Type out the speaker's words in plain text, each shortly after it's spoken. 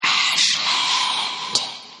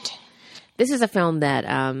this is a film that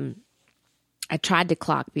I tried to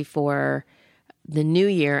clock before the new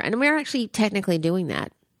year, and we're actually technically doing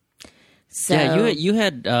that. So Yeah, you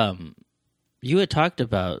had talked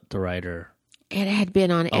about The Rider. It had been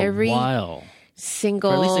on every while.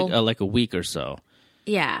 single, For at least like a week or so.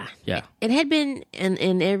 Yeah. Yeah. It had been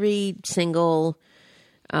in every single.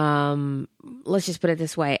 Let's just put it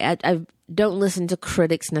this way: I don't listen to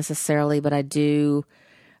critics necessarily, but I do.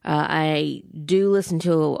 I do listen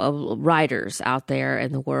to writers out there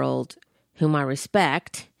in the world whom I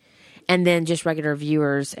respect, and then just regular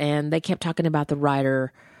viewers, and they kept talking about The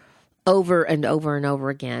Rider over and over and over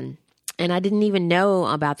again. And I didn't even know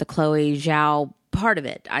about the Chloe Zhao part of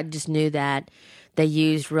it. I just knew that they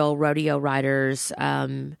used real rodeo riders.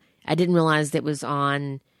 I didn't realize that it was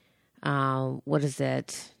on, what is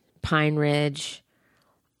it? Pine Ridge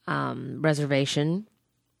Reservation.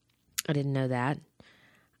 I didn't know that.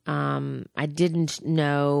 I didn't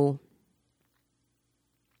know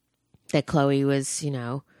that Chloe was,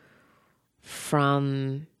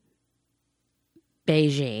 from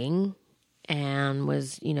Beijing and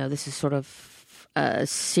was, this is sort of a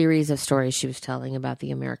series of stories she was telling about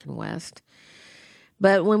the American West.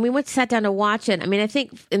 But when we sat down to watch it, I mean, I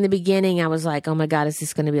think in the beginning I was like, oh my God, is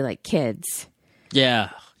this going to be like Kids? Yeah.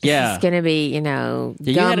 It's going to be,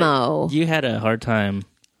 Gummo. You had a hard time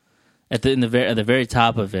at the very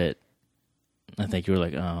top of it. I think you were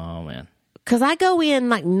like, oh man. Because I go in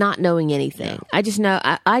like not knowing anything. Yeah. I just know,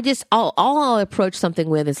 all I'll approach something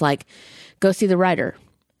with is like, go see The Rider.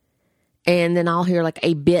 And then I'll hear like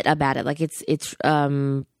a bit about it. Like it's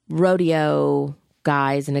rodeo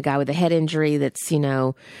guys and a guy with a head injury that's,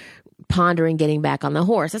 pondering getting back on the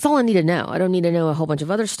horse. That's all I need to know. I don't need to know a whole bunch of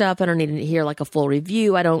other stuff. I don't need to hear like a full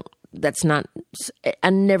review. I'm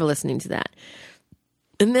never listening to that.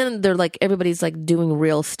 And then they're like, everybody's like doing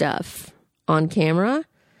real stuff on camera.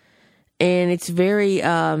 And it's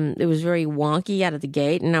it was very wonky out of the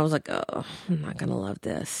gate. And I was like, oh, I'm not going to love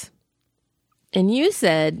this. And you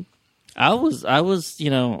said, I was,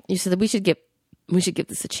 you said that we should give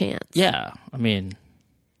this a chance. Yeah. I mean,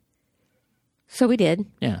 so we did.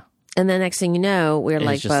 Yeah. And the next thing you know, we're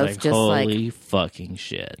like both just like, holy fucking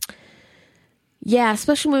shit. Yeah,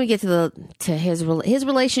 especially when we get to his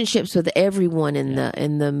relationships with everyone in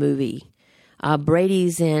the movie.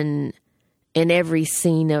 Brady's in every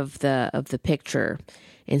scene of the picture,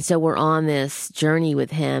 and so we're on this journey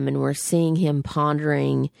with him, and we're seeing him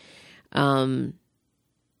pondering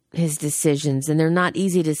his decisions, and they're not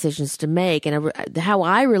easy decisions to make. And how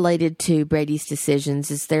I related to Brady's decisions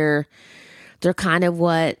is they're kind of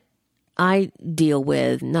what I deal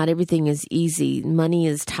with. Not everything is easy. Money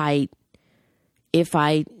is tight. If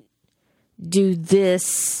I do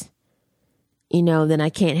this, then I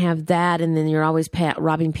can't have that. And then you're always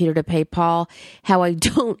robbing Peter to pay Paul. How I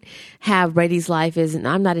don't have Brady's life is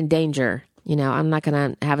I'm not in danger. I'm not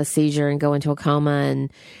going to have a seizure and go into a coma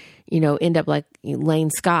and, end up like Lane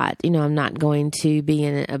Scott. I'm not going to be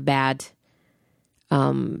in a bad,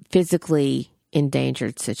 physically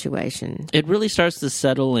endangered situation. It really starts to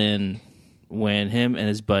settle in when him and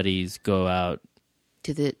his buddies go out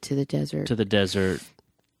to the desert. To the desert,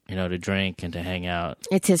 to drink and to hang out.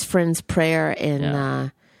 It's his friend's prayer,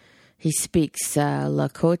 and he speaks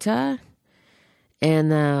Lakota,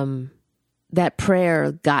 and that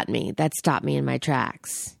prayer got me. That stopped me in my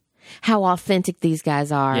tracks. How authentic these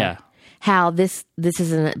guys are. Yeah. How this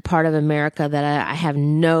is a part of America that I have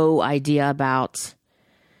no idea about,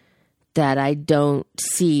 that I don't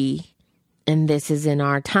see, and this is in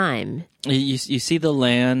our time. You see the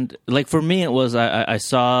land. Like for me, it was I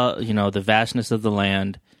saw the vastness of the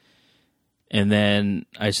land, and then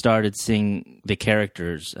I started seeing the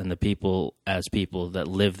characters and the people as people that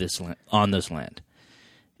live on this land,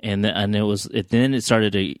 and then it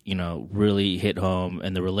started to really hit home,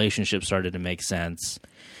 and the relationship started to make sense,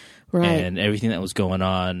 right? And everything that was going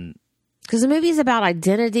on, because the movie is about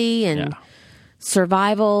identity and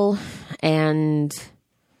survival and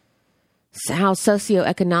how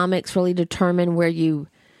socioeconomics really determine where you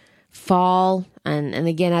fall. And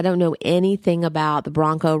again, I don't know anything about the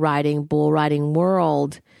bronco riding, bull riding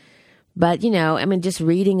world, but just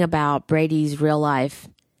reading about Brady's real life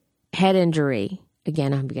head injury.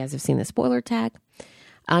 Again, I hope you guys have seen the spoiler tag.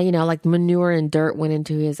 Like manure and dirt went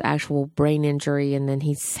into his actual brain injury, and then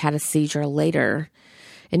he's had a seizure later.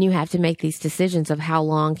 And you have to make these decisions of how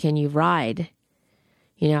long can you ride?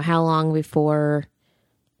 How long before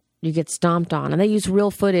you get stomped on. And they use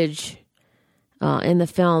real footage in the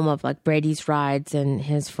film of like Brady's rides and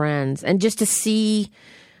his friends. And just to see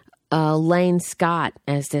Lane Scott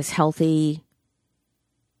as this healthy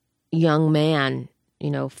young man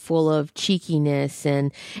full of cheekiness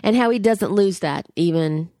and how he doesn't lose that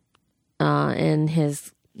even in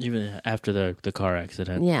his... Even after the car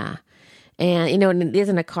accident. Yeah. And, and it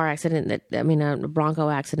isn't a car accident a Bronco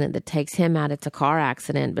accident that takes him out. It's a car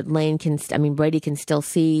accident, but Brady can still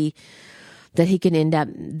see that he can end up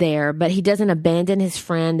there, but he doesn't abandon his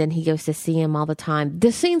friend and he goes to see him all the time.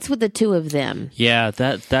 The scenes with the two of them. Yeah,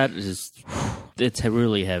 it's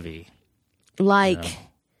really heavy. And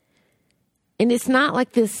it's not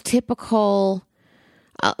like this typical,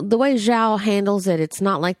 the way Zhao handles it, it's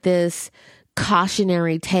not like this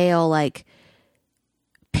cautionary tale, like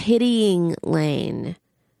pitying Lane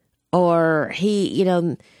or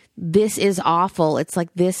this is awful. It's like,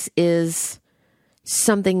 this is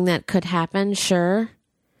something that could happen, sure.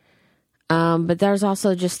 But there's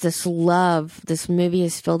also just this love. This movie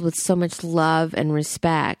is filled with so much love and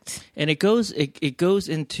respect. And it goes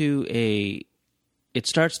into it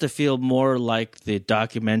starts to feel more like the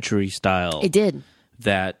documentary style. It did.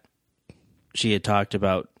 That she had talked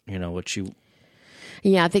about, what she...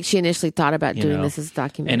 Yeah, I think she initially thought about doing this as a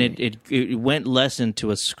documentary. And it went less into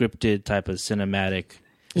a scripted type of cinematic,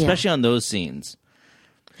 especially on those scenes.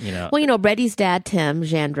 Well, Brady's dad, Tim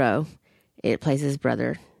Jandro, it plays his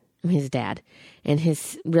brother, his dad, and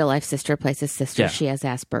his real life sister plays his sister. Yeah. She has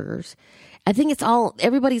Asperger's. I think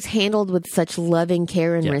everybody's handled with such loving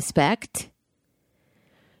care and respect.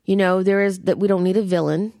 There is that we don't need a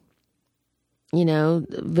villain.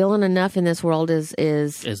 Villain enough in this world is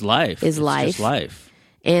life. Is life. Just life.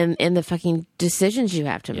 And the fucking decisions you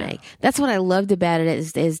have to make. That's what I loved about it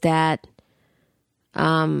is that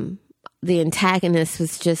the antagonist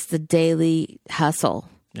was just the daily hustle.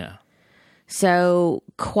 Yeah. So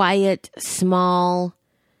quiet, small.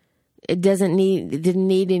 It didn't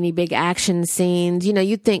need any big action scenes.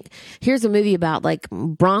 You'd think, here's a movie about like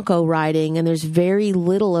Bronco riding, and there's very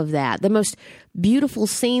little of that. The most beautiful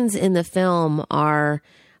scenes in the film are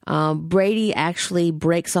Brady actually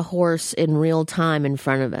breaks a horse in real time in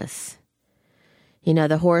front of us.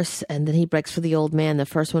 The horse, and then he breaks for the old man. The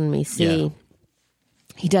first one we see,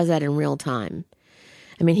 he does that in real time.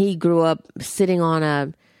 He grew up sitting on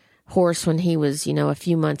a horse when he was, a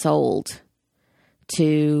few months old,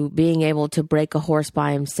 to being able to break a horse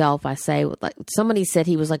by himself. I say, like somebody said,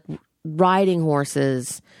 he was like riding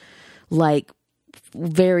horses like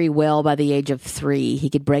very well by the age of 3. He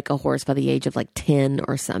could break a horse by the age of like 10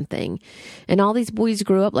 or something. And all these boys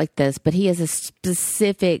grew up like this, but he has a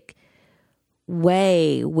specific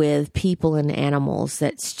way with people and animals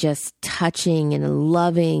that's just touching and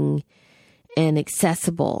loving and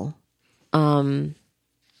accessible.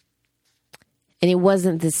 And it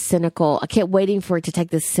wasn't this cynical. I kept waiting for it to take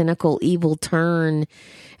this cynical, evil turn.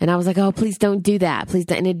 And I was like, oh, please don't do that. Please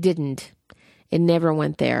don't. And it didn't. It never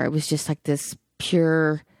went there. It was just like this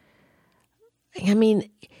pure...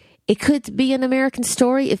 it could be an American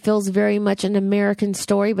story. It feels very much an American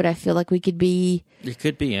story, but I feel like we could be... It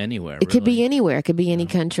could be anywhere. It could be anywhere. It could be any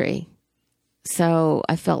country. So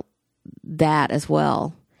I felt that as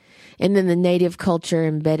well. And then the native culture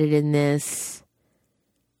embedded in this...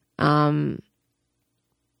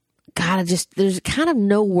 there's kind of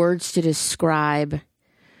no words to describe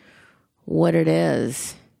what it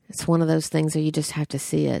is. It's one of those things where you just have to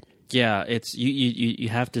see it. Yeah, it's you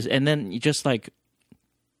have to, and then you just like,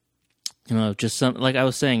 just some, like I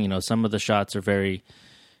was saying, some of the shots are very,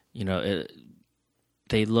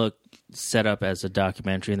 they look set up as a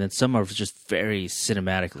documentary, and then some are just very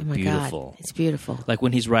cinematically beautiful. God, it's beautiful. Like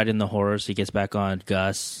when he's riding the horse, he gets back on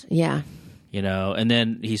Gus. Yeah. And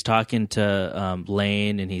then he's talking to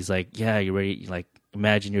Lane, and he's like, "Yeah, you're ready. Like,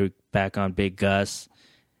 imagine you're back on Big Gus,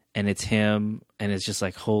 and it's him, and it's just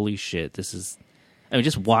like, holy shit, this is."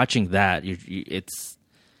 Just watching that, it's.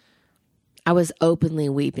 I was openly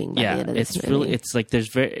weeping by the end of this movie. Really, it's like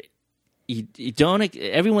there's you don't.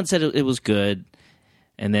 Everyone said it was good,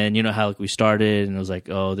 and then how we started, and it was like,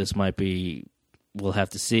 oh, this might be. We'll have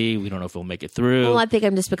to see. We don't know if we'll make it through. Well, I think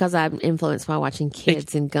I'm just because I'm influenced by watching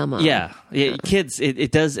kids in Gummo. Yeah, kids.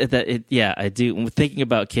 It does. Yeah, I do. Thinking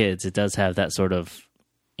about kids, it does have that sort of,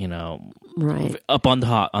 right up on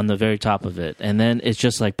the very top of it, and then it's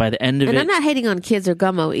just like by the end of it. And I'm not hating on kids or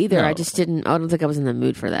Gummo either. No. I just didn't. I don't think I was in the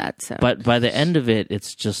mood for that. So, but by the end of it,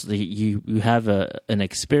 it's just you have an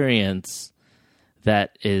experience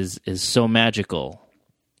that is so magical,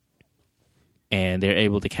 and they're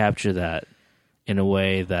able to capture that in a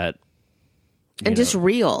way that and just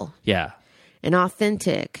real, and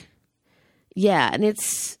authentic, and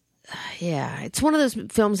it's one of those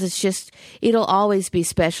films that's just it'll always be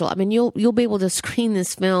special. You'll be able to screen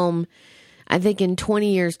this film, I think, in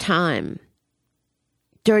 20 years time,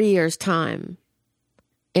 30 years time,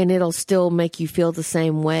 and it'll still make you feel the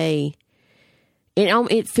same way.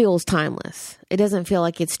 It feels timeless. It doesn't feel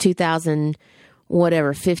like it's 2000,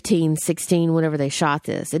 whatever, 15, 16, whenever they shot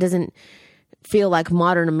this. It doesn't feel like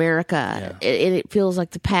modern America. Yeah. It feels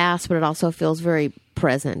like the past, but it also feels very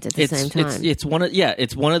present at the same time.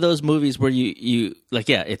 It's one of those movies where you like,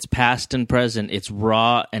 it's past and present. It's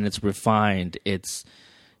raw and it's refined. It's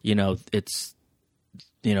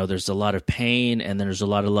there's a lot of pain and then there's a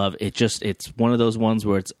lot of love. It's one of those ones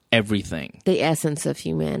where it's everything. The essence of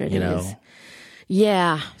humanity.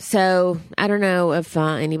 Yeah. So I don't know if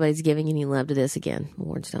anybody's giving any love to this. Again,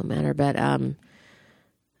 words don't matter. But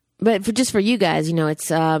just for you guys,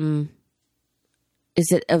 it's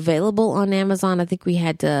is it available on Amazon? I think we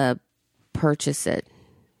had to purchase it,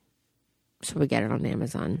 so we got it on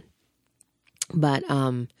Amazon. But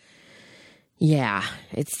yeah,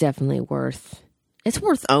 it's definitely worth. It's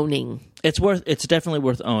worth owning. It's definitely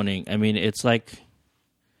worth owning. I mean, it's like.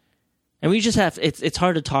 And we just have, it's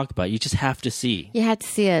hard to talk about. You just have to see. You have to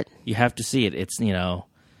see it. You have to see it. It's, and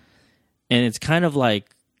it's kind of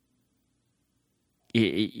like,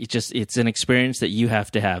 it's an experience that you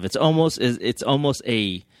have to have. It's almost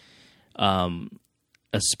a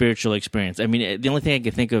spiritual experience. I mean, the only thing I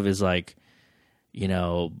can think of is like,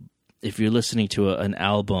 if you're listening to an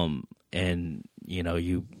album and,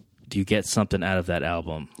 you get something out of that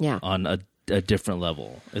album on a different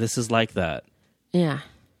level. This is like that. Yeah.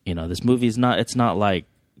 This movie is not. It's not like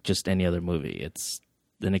just any other movie. It's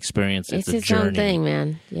an experience. It's a its journey. Own thing,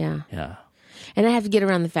 man. Yeah. Yeah. And I have to get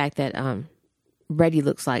around the fact that Brady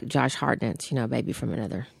looks like Josh Hartnett's, baby from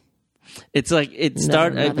another. It's like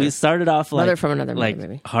we started off like Mother from another like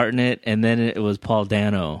movie. Hartnett, and then it was Paul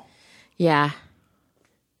Dano. Yeah.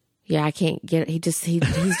 Yeah, I can't get it.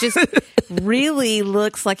 He's just really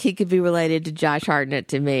looks like he could be related to Josh Hartnett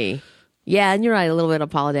to me. Yeah, and you're right, a little bit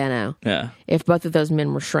of Paul Dano. Yeah. If both of those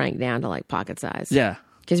men were shrank down to like pocket size. Yeah.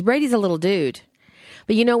 Because Brady's a little dude.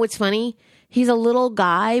 But you know what's funny? He's a little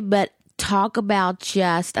guy, but talk about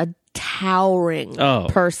just a towering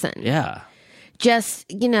person. Yeah. Just,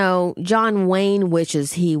 John Wayne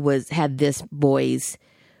wishes he had this boy's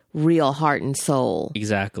real heart and soul.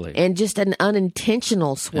 Exactly. And just an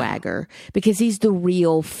unintentional swagger because he's the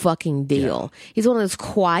real fucking deal. Yeah. He's one of those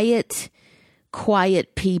quiet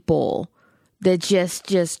people that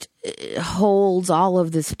just holds all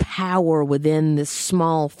of this power within this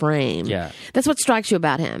small frame. Yeah. That's what strikes you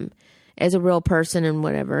about him as a real person and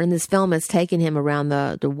whatever. And this film has taken him around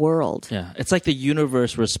the world. Yeah. It's like the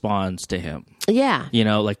universe responds to him. Yeah.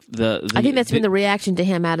 Like I think that's been the reaction to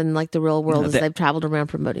him out in like the real world as they've traveled around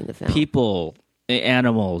promoting the film. People,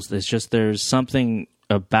 animals, there's something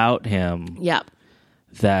about him. Yep.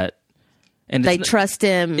 That and they trust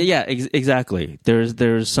him. Yeah, exactly.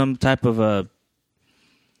 There's some type of a,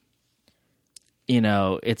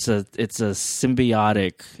 it's a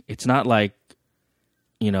symbiotic. It's not like,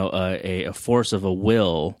 a force of a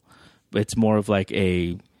will. It's more of like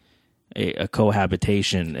a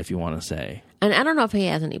cohabitation, if you want to say. And I don't know if he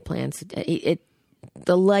has any plans.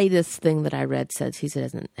 The latest thing that I read says he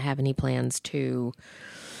doesn't have any plans to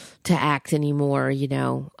act anymore.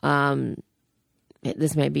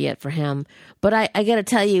 This may be it for him, but I got to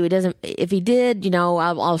tell you, it doesn't. If he did,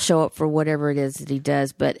 I'll show up for whatever it is that he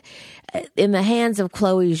does. But in the hands of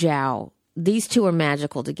Chloe Zhao, these two are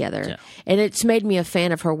magical together, and it's made me a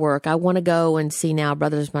fan of her work. I want to go and see now.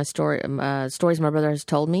 Stories my brother has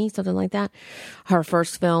told me, something like that. Her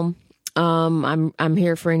first film. I'm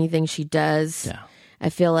here for anything she does. Yeah. I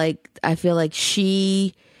feel like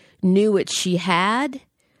she knew what she had,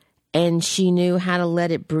 and she knew how to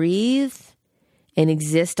let it breathe and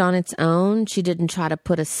exist on its own. She didn't try to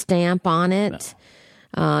put a stamp on it.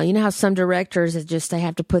 No. You know how some directors they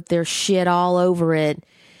have to put their shit all over it,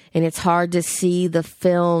 and it's hard to see the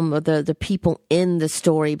film or the people in the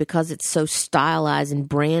story because it's so stylized and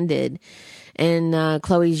branded. And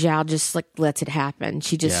Chloe Zhao just lets it happen.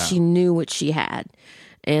 She knew what she had,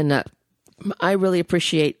 and I really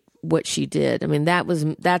appreciate what she did. I mean,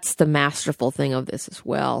 that's the masterful thing of this as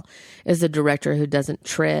well, is a director who doesn't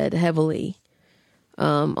tread heavily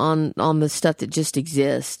on the stuff that just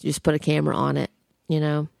exists. Just put a camera on it,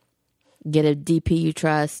 get a DP you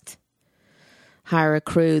trust, hire a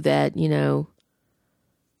crew that,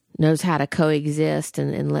 knows how to coexist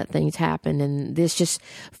and let things happen. And this just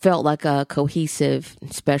felt like a cohesive,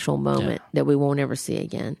 special moment that we won't ever see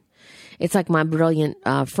again. It's like my brilliant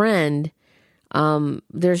friend.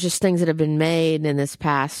 There's just things that have been made in this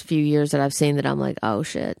past few years that I've seen that I'm like, oh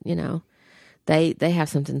shit, they have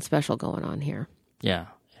something special going on here. Yeah,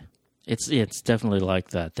 it's definitely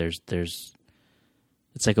like that.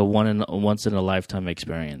 It's like a once in a lifetime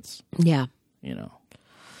experience. Yeah,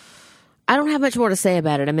 I don't have much more to say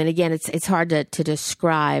about it. I mean, again, it's hard to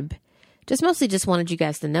describe. Just mostly just wanted you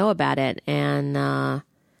guys to know about it. And I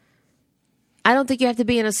don't think you have to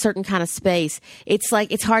be in a certain kind of space. It's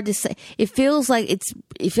like, it's hard to say. It feels like it's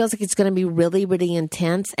going to be really, really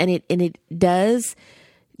intense. And it does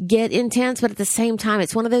get intense, but at the same time,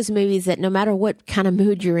 it's one of those movies that no matter what kind of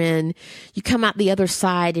mood you're in, you come out the other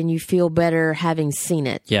side and you feel better having seen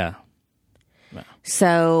it. Yeah.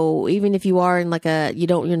 So even if you are in like I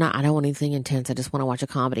don't want anything intense. I just want to watch a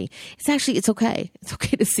comedy. It's okay. It's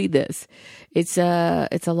okay to see this. It's a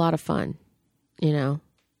lot of fun, you know.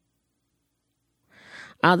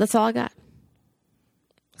 That's all I got.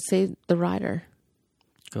 See The Rider.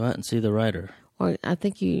 Go out and see The Rider. Or I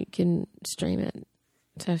think you can stream it.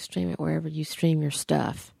 So stream it wherever you stream your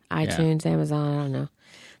stuff. iTunes, Amazon, I don't know.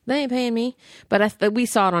 They ain't paying me, but we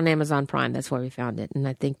saw it on Amazon Prime. That's where we found it, and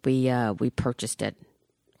I think we purchased it,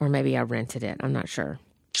 or maybe I rented it. I'm not sure.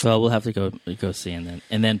 Well, we'll have to go see and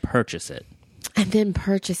then purchase it. And then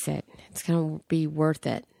purchase it. It's gonna be worth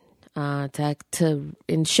it to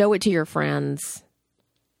and show it to your friends.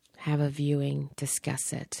 Have a viewing,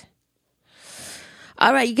 discuss it.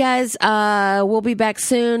 All right, you guys. We'll be back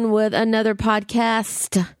soon with another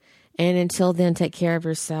podcast. And until then, take care of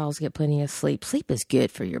yourselves. Get plenty of sleep. Sleep is good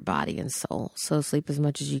for your body and soul. So sleep as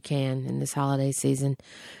much as you can in this holiday season.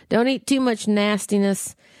 Don't eat too much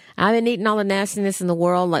nastiness. I've been eating all the nastiness in the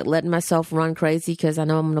world, like letting myself run crazy because I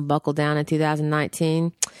know I'm going to buckle down in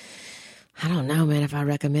 2019. I don't know, man, if I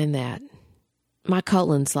recommend that. My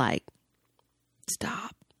colon's like,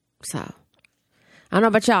 stop. So I don't know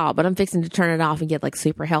about y'all, but I'm fixing to turn it off and get like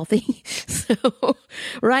super healthy. So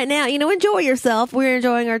right now, enjoy yourself. We're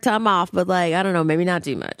enjoying our time off, but like, I don't know, maybe not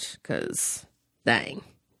too much because dang,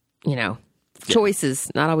 choice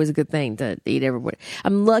is not always a good thing to eat everybody.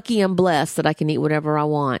 I'm lucky I'm blessed that I can eat whatever I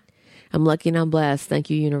want. I'm lucky and I'm blessed. Thank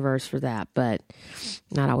you, universe, for that, but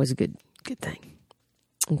not always a good thing.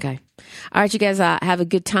 Okay. All right, you guys, have a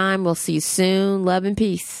good time. We'll see you soon. Love and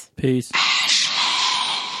peace. Peace.